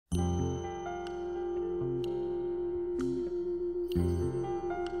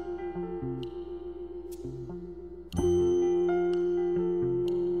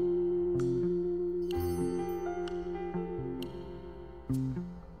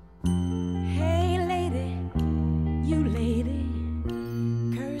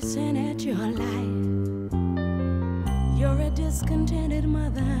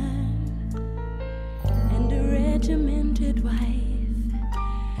wife.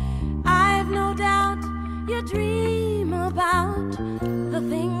 I've no doubt you dream about the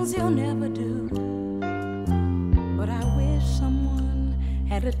things you'll never do, but I wish someone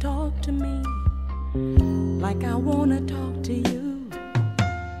had to talk to me like I wanna talk to you.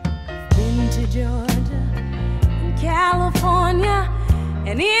 I've been to Georgia and California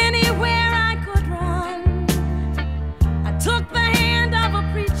and anywhere I could run. I took the hand of a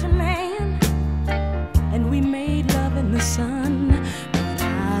preacher man and we made love in the sun. But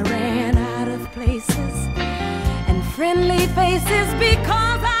I ran out of places and friendly faces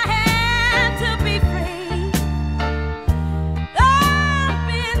because I had to be free. I've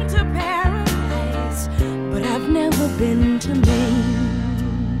been to paradise, but I've never been to Maine.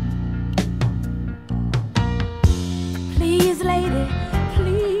 Please, lady,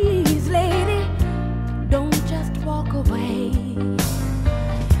 don't just walk away,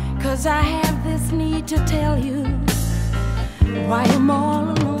 'cause I have this need to tell you why I'm all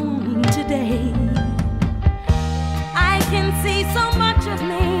alone today. I can see so much of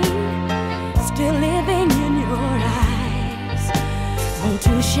me still living in your eyes. Won't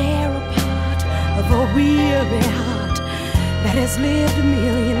you share a part of a weary heart that has lived a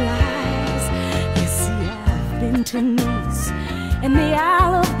million lives? You see, I've been to Nice and the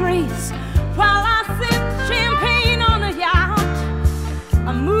Isle of Grace while I sipped champagne on a yacht.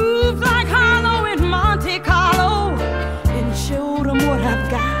 I moved like Harlow in Monte Carlo and showed them what I've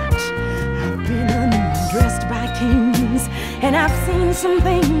got. I've been undressed by kings and I've seen some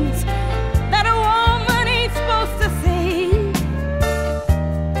things